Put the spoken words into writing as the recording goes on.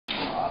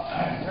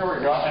Here we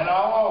go. And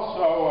I'll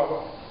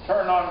also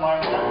turn on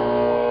my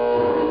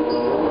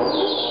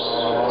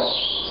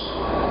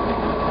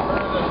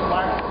Turn this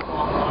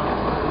microphone on.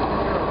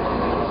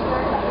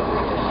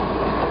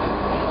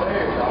 There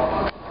you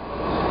go.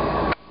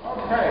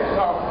 Okay,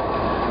 so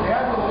we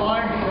have the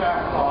line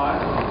shaft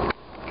on,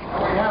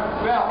 and we have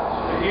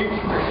belts to each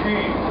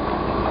machine.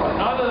 But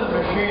none of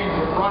the machines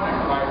are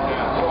running right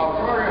now. So I'll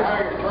show you how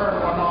you turn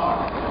one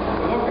on.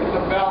 You look at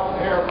the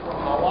belt here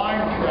from the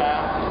line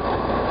shaft,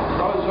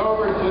 goes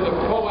over to the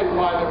pulley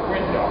by the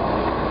window.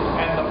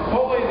 And the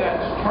pulley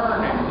that's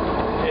turning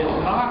is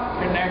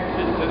not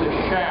connected to the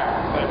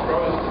shaft that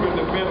goes through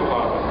the middle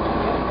of it.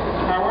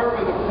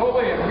 However, the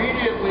pulley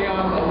immediately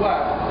on the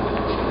left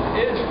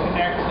is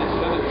connected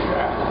to the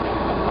shaft.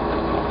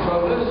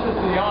 So this is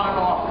the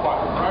on-off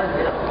button right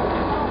here.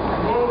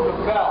 Move the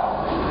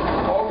belt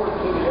over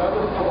to the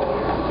other pulley,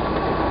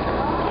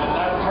 and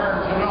that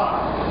turns it on.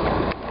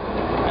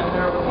 And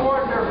there are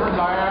 4 different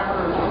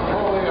diameters of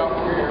pulley up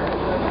here,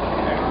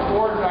 and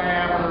 4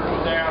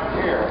 diameters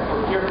down here for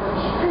different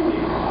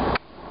speeds.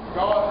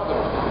 Go up the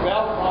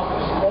belt on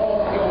the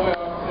small pulley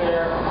up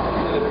there,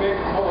 to the big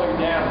pulley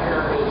down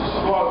here is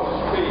slow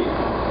speed.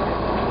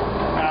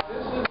 Now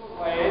this is a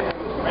lathe that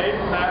was made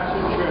in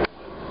Massachusetts,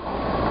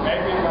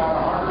 maybe about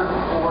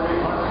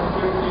 140,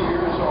 150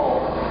 years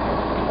old.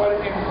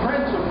 But in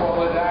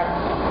principle, it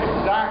acts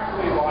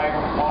exactly like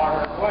a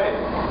modern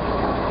lathe.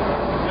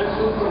 This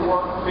is the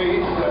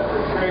workpiece that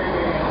we're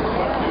shaping into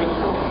some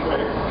useful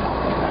shape.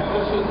 And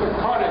this is the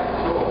cutting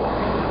tool.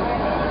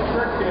 And the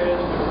trick is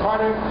the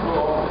cutting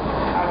tool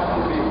has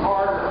to be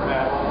harder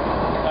metal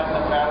than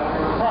the metal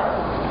you're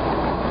cutting.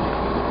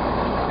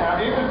 Now,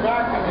 even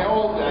back in the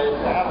old days,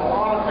 they had a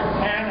lot of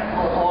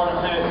mechanical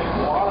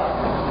automation,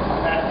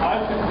 and I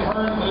can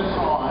turn this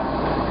on,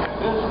 and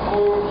this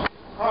moves the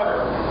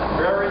cutter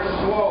very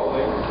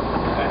slowly,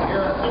 and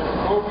here it's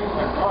moving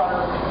the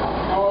cutter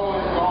slowly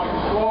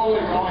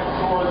going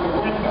toward the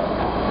window.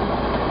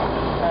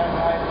 And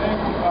I think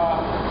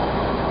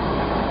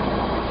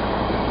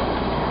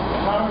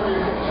some of you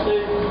can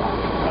see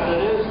that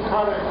it is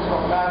cutting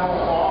some metal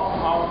off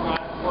of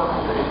that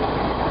workpiece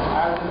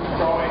as it's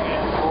going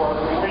in toward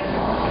the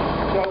window.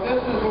 So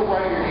this is the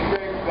way you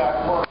shape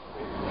that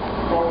workpiece.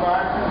 Go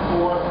back and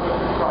forth with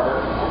the cutter,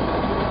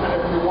 and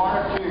if you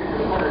wanted to, you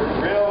could put a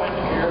drill in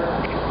here,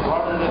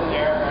 run it in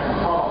there, and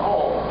cut a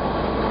hole.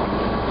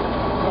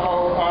 So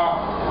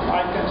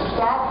I can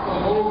stop the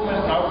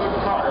movement of the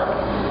cutter,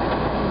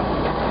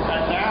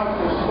 and now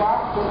to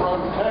stop the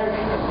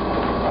rotation,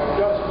 I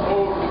just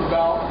move the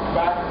belt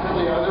back to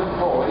the other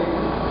pulley,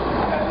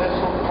 and this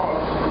will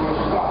post to a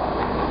stop.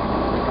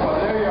 So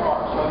there you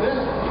are. So this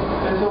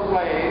is a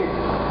lathe,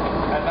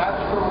 and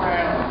that's for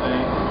round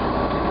things.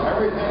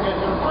 Everything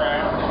isn't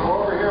round. So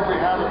over here we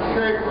have a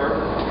shaper,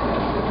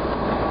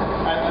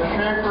 and the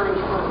shaper is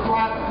for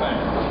flat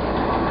things.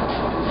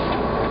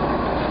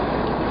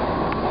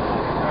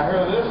 Now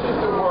here, this is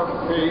the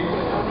workpiece,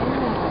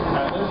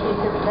 and this is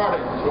the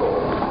cutting tool.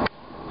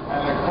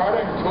 And the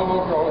cutting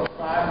tool goes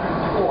back and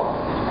forth.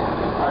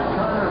 I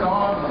turn it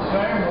on the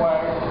same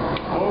way,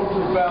 move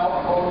the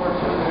belt over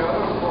to the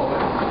other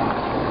pulley,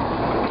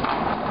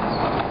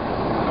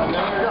 and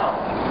there you go.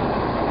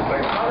 The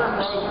cutter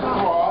goes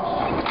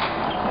across,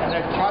 and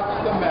it cuts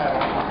the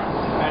metal,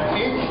 and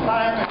each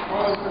time it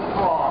goes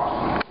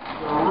across,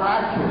 the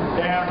ratchet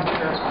down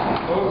here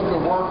moves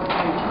the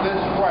workpiece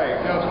this way,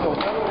 just a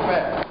little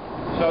bit,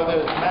 so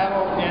there's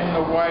metal in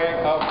the way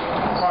of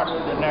the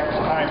cutter the next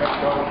time it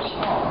goes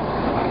on.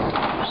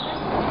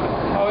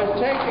 Now it's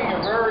taking a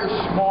very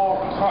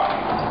small cut,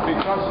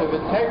 because if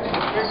it takes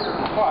a bigger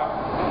cut,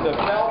 the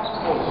belt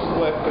will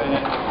slip and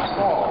it will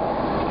fall.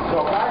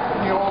 So back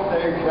in the old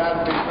days, you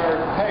had to be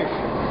very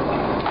patient.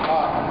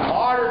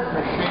 Modern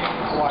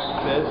machines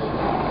like this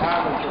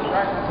have a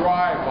direct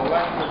drive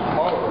electric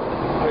motor,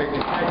 so you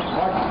can take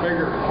much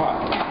bigger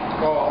cuts,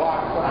 go a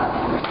lot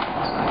faster.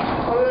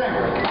 But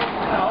anyway,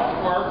 it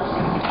works.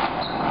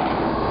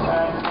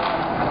 And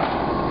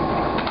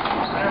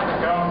there we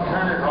go,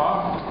 turn it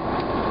off.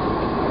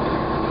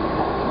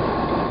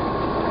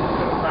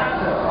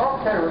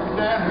 Okay, we're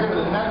down here to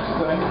the next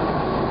thing.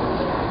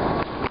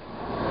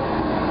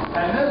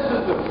 And this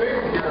is the big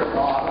gear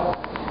model,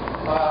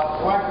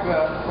 like the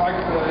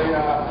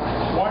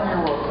one you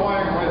were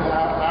playing with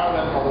out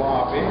in the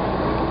lobby.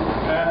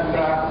 And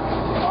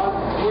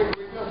we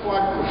just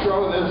like to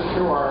show this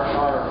to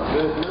our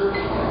visitors.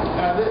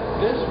 Now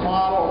this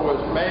model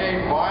was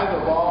made by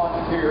the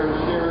volunteers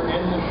here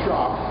in the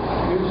shop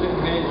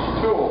using these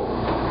tools.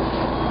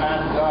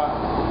 And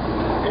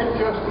it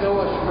just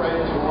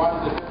illustrates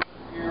what the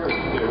different gears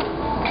do.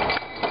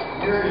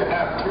 Here you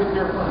have 2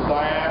 different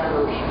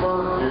diameter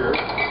spur gears.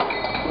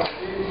 So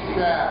these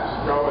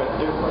shafts go at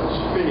different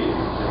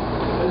speeds.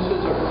 This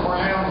is a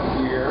crown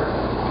gear,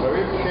 so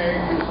it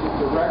changes the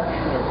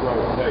direction of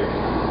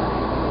rotation.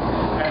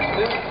 And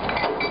this is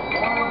a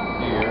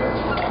worm gear,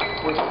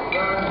 which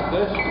turns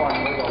this one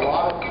with a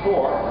lot of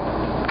torque.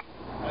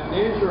 And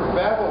these are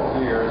bevel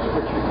gears,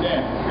 which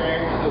again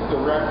change the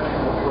direction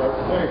of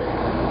rotation.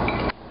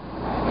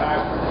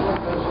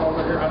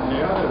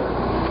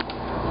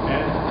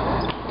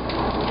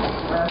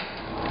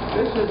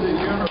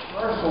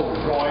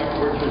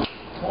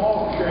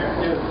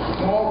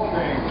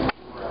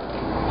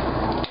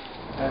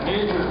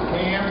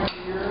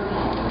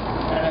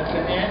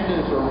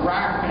 the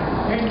rack and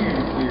pinion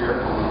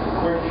gear,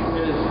 which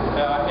is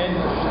in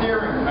the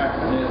steering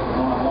mechanism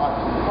on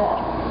lots of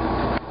cars.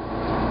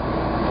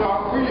 So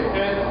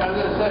as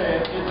I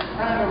say, it's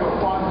kind of a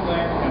fun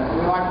thing, and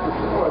we like to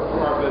show it to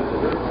our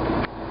visitors.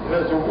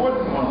 There's a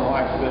wooden one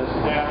like this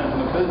down in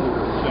the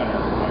visitor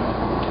center.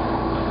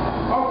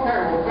 Okay,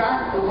 well,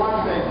 back to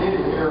what they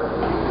did here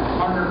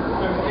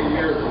 150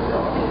 years ago.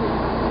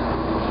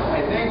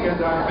 I think,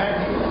 as I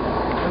mentioned,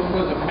 this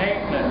was a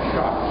maintenance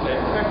shop. They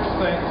fixed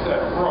things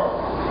that broke.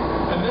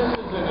 And this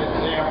is an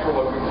example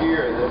of a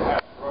gear that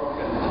had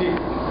broken teeth.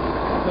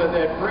 So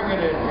they'd bring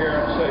it in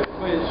here and say,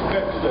 please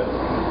fix it,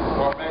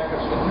 or make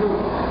us a new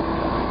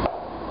one.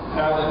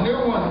 Now, the new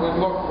one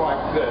would look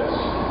like this.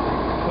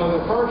 So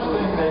the first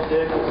thing they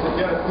did was to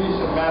get a piece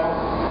of metal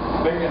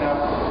big enough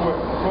to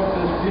put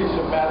this piece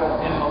of metal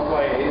in the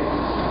lathe.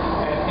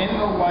 And in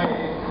the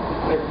lathe,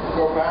 they could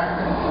go back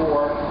and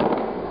forth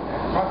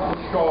and cut the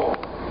shoulder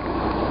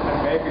and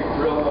maybe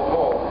drill the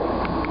hole.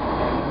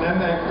 And then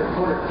they could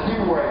put a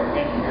keyway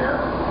in here,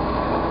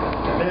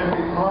 and they'd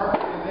be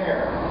partly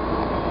there.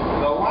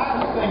 The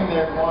last thing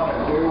they'd want to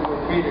do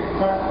would be to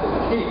cut the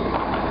teeth.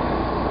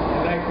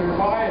 And they could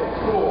buy a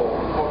tool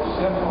that looks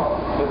similar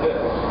to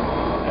this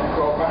and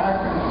go back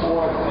and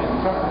forth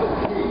and cut the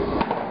teeth.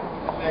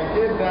 And they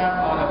did that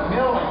on a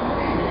milling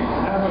machine.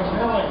 I have a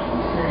milling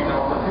machine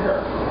over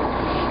here.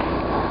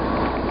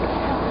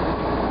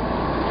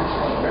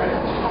 Okay.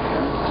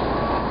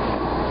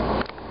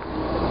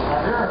 Now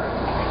here,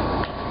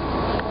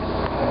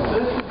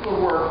 this is the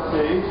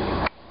workpiece,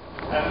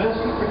 and this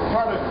is the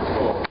cutting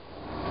tool.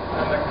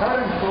 And the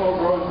cutting tool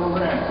goes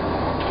around.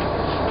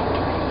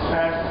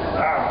 And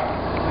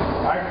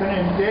I can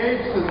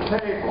engage the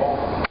table.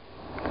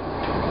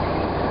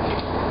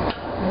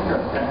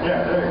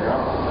 Yeah, there you go.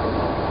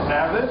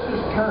 Now this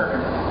is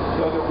turning,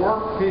 so the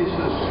workpiece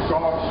is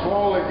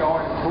slowly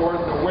going toward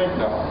the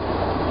window.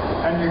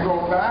 And you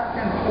go back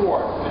and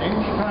forth, and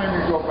each time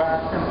you go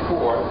back and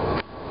forth,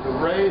 you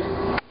raise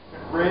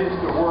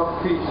the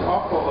workpiece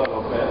up a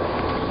little bit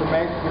to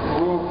make the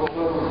groove a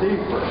little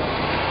deeper.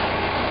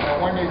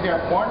 And when you get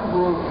one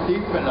groove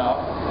deep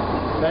enough,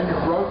 then you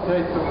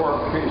rotate the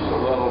workpiece a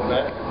little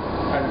bit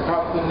and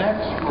cut the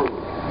next groove.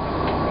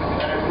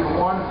 And if you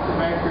wanted to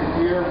make a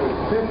gear with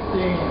 15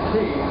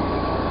 teeth,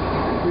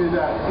 you do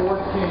that 14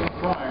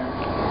 times,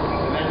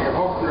 and then you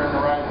hope you're in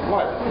the right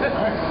place.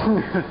 Right?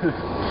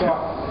 So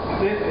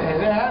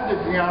they had the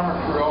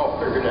geometry all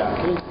figured out.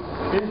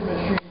 These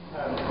machines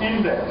have an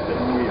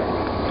indexing wheel,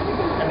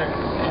 and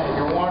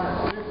you want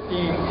 15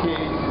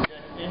 teeth,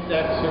 an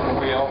indexing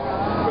wheel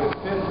with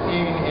 15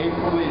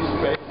 equally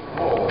spaced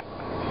holes,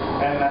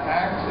 and the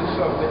axis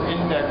of the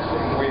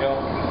indexing wheel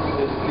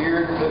is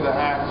geared to the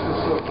axis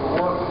of the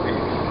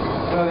workpiece.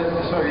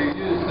 So you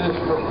use this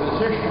for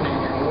positioning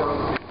your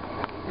workpiece.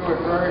 Do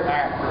it very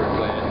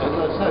accurately. And as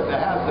I said, they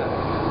had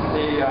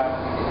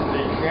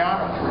the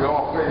geometry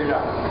all figured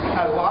out.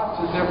 Had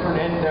lots of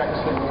different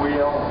indexing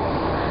wheels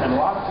and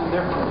lots of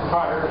different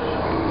cutters.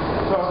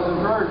 So it was a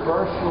very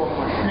versatile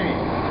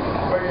machine.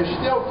 But you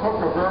still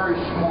took a very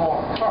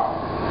small cut.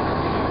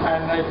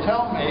 And they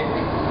tell me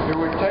it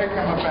would take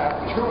them about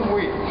 2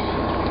 weeks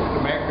to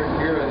make a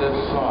gear this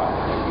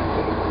size.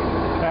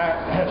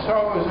 So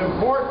it was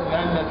important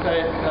then that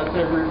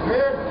they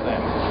repaired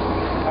things.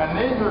 And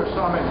these are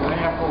some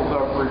examples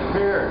of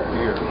repaired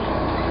gears.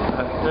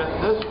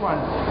 This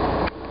one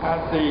had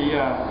the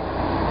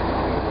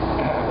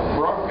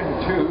broken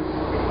tooth,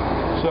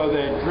 so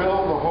they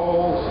drilled the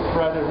holes,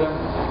 threaded them,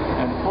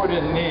 and put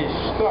in these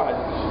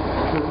studs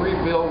to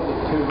rebuild the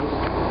tooth.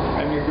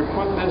 And you could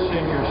put this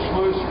in your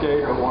sluice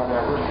gate or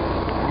whatever.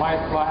 It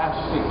might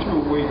last the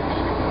 2 weeks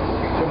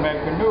to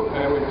make a new.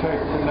 It would take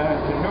to make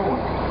a new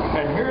one.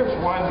 And here's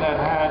one that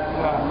had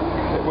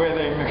where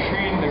they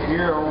machined the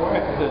gear away,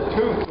 the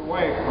tooth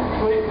away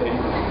completely,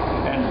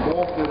 and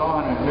bolted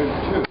on a new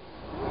tooth.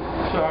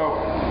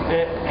 So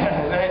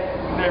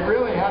they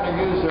really had to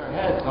use their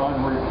heads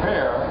on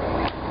repair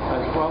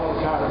as well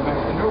as how to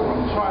make a new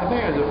one. So I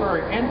think it's a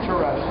very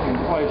interesting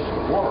place to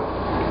work.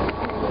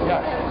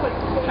 Yes.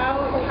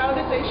 How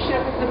did they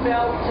shift the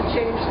belt to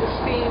change the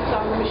speeds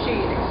on the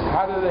machines?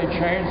 How do they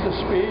change the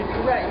speed?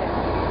 Right.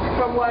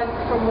 From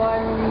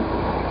one.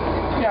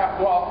 Yeah.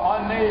 Well,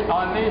 on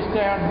these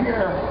down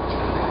here,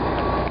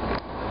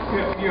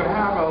 you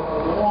have a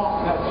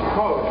long that's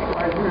post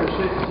right here.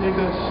 See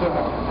this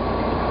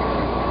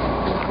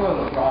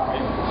little guy.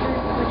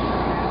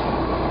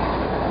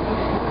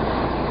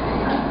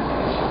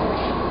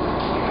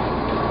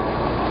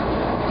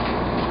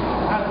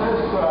 And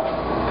this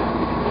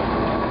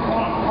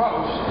long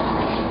post,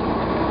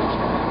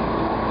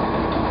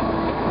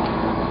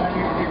 and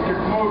you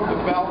could move the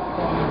belt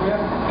from the whip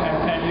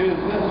and use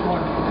this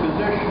one for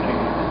positioning.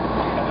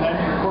 And then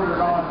you put it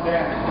on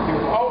down. You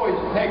always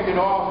take it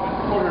off and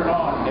put it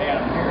on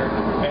down here,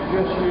 and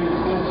just use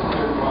this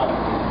to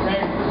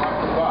change it up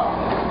above.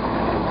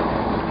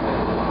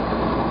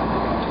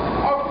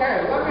 Okay,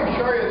 let me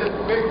show you this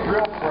big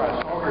drill press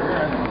over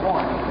here in the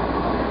corner.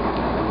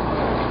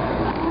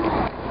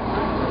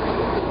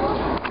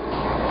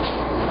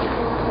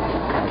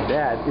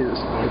 is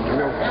the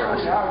drill Here press.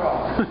 we have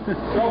a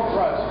drill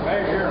press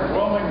made here in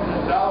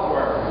Wilmington,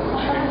 Delaware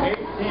in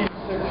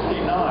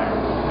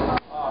 1869.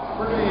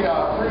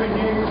 Pretty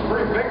neat,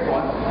 pretty big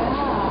one.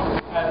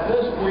 And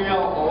this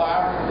wheel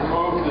allows you to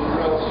move the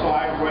drill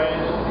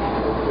sideways,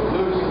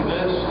 loosen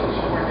this, and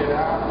swing it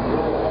out, and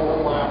drill a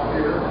hole out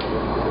here.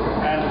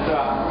 And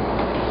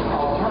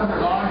I'll turn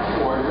it on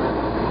for you.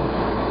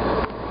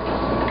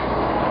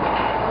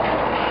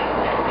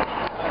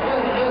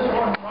 And this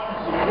one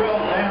runs the drill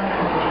down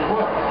into the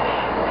wood.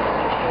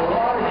 There's a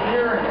lot of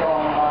gearing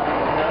going on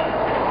here.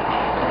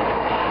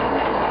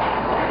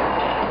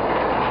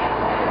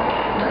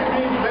 Pretty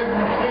neat big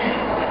machine.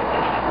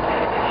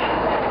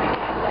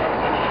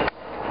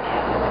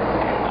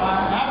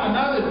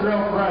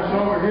 Drill press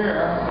over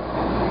here,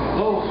 a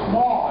little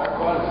smaller,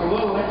 but it's a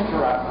little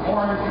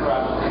more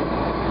interesting.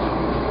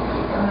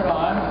 Turn it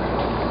on.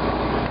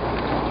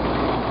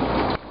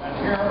 And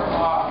here,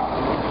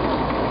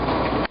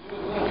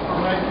 use this for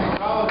making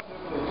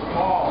relatively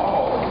small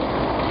holes.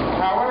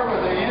 However,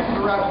 the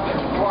interesting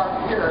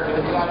part here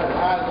is that it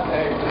has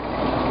a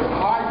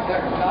high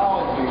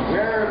technology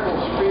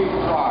variable speed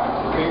drive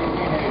for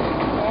 1880.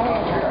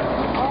 Here.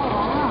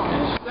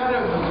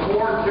 Instead of the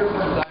 4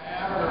 different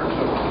diameters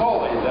of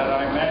pulley that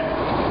I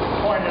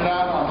pointed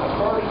out on the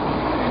first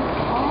machine,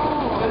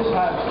 this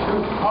has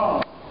 2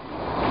 cones,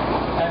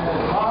 and the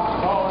top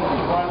cone is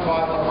run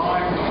by the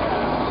line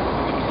shaft,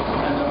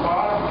 and the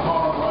bottom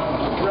cone runs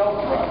the drill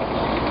press,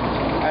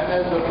 and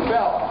there's a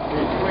belt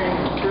between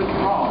the 2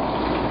 cones.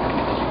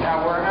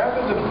 Now, wherever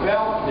the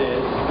belt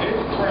is, it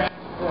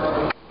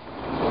transfers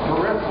the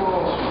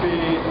peripheral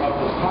speed of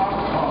the top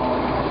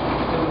cone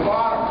to the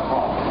bottom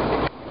cone,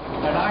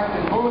 and I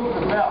can move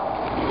the belt.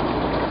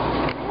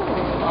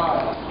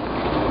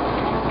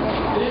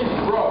 These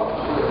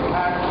ropes are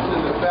attached to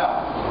the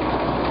belt,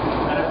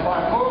 and if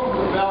I move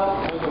the belt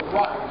to the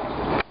right,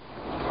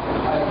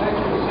 I think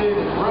you see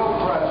the drill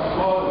press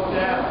slows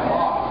down a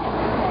lot.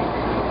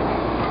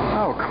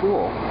 Oh,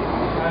 cool.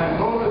 And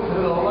move it to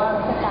the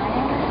left, it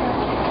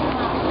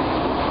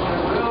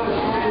really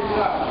speeds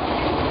up.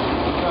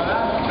 So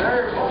that's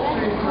variable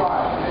speed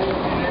drive,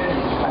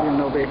 1880. I didn't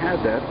know they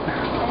had that.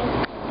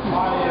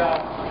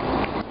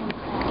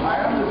 I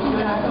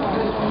understand that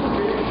this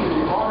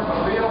Mitsubishi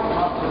automobile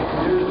company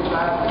used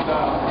that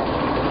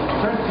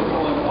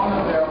principle in one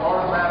of their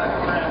automatic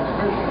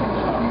transmissions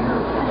some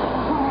years ago.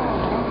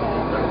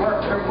 It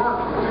worked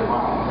pretty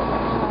well.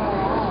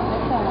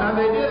 Now,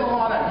 they did a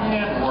lot of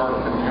hand work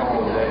in the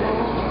old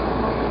days,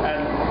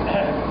 and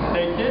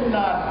they did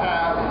not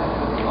have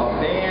a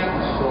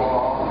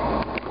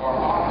bandsaw or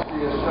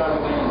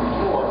oxyacetylene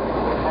torque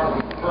for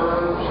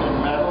curves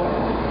in metal.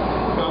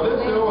 So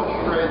this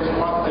illustrates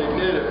what they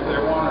did if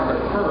they wanted a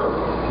curve.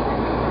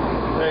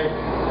 They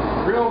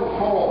drilled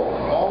holes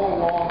all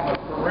along the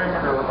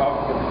perimeter of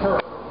the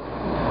curve,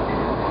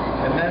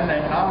 and then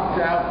they knocked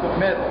out the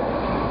middle.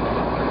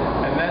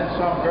 And then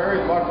some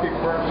very lucky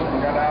person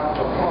got out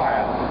the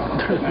file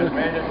and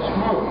made it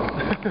smooth.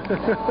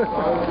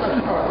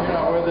 So,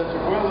 with this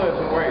will, there's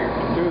a way you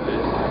can do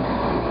this.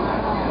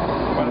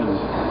 But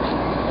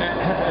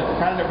it's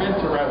kind of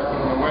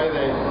interesting the way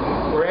they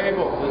were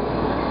able to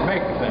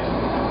make things.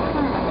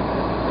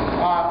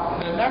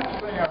 The next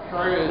thing I'll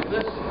show you is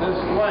this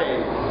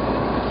lathe.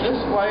 This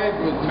lathe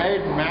was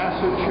made in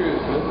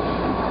Massachusetts.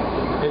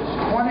 It's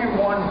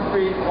 21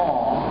 feet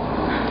long,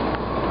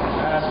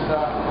 and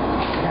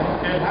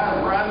it has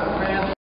rather fancy